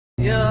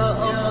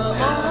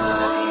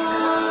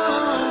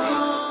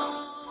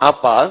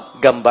Apa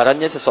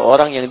gambarannya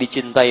seseorang yang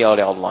dicintai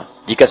oleh Allah?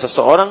 Jika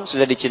seseorang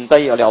sudah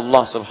dicintai oleh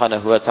Allah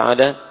Subhanahu wa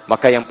ta'ala,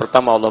 maka yang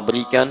pertama Allah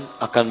berikan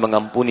akan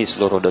mengampuni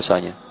seluruh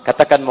dosanya.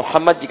 Katakan,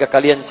 Muhammad, jika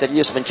kalian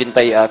serius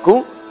mencintai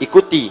aku,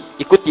 ikuti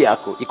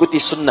aku,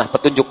 ikuti sunnah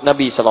petunjuk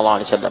Nabi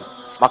SAW.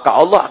 Maka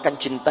Allah akan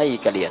cintai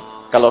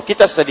kalian. Kalau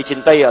kita sudah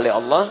dicintai oleh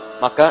Allah,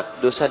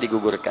 maka dosa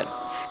digugurkan.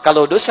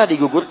 Kalau dosa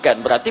digugurkan,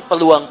 berarti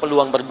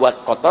peluang-peluang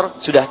berbuat kotor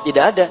sudah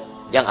tidak ada.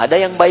 Yang ada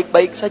yang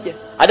baik-baik saja.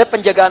 Ada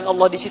penjagaan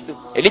Allah di situ.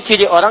 Ini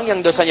ciri orang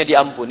yang dosanya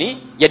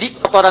diampuni, jadi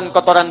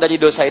kotoran-kotoran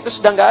dari dosa itu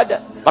sudah nggak ada.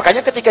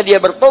 Makanya ketika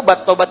dia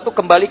bertobat, tobat itu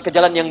kembali ke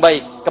jalan yang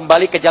baik,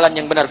 kembali ke jalan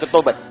yang benar, ke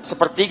tobat.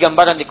 Seperti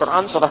gambaran di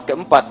Quran surah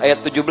keempat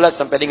ayat 17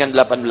 sampai dengan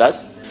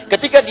 18.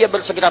 Ketika dia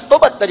bersegera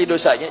tobat dari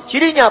dosanya,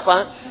 cirinya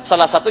apa?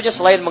 Salah satunya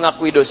selain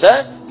mengakui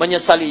dosa,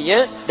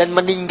 menyesalinya dan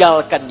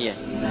meninggalkannya.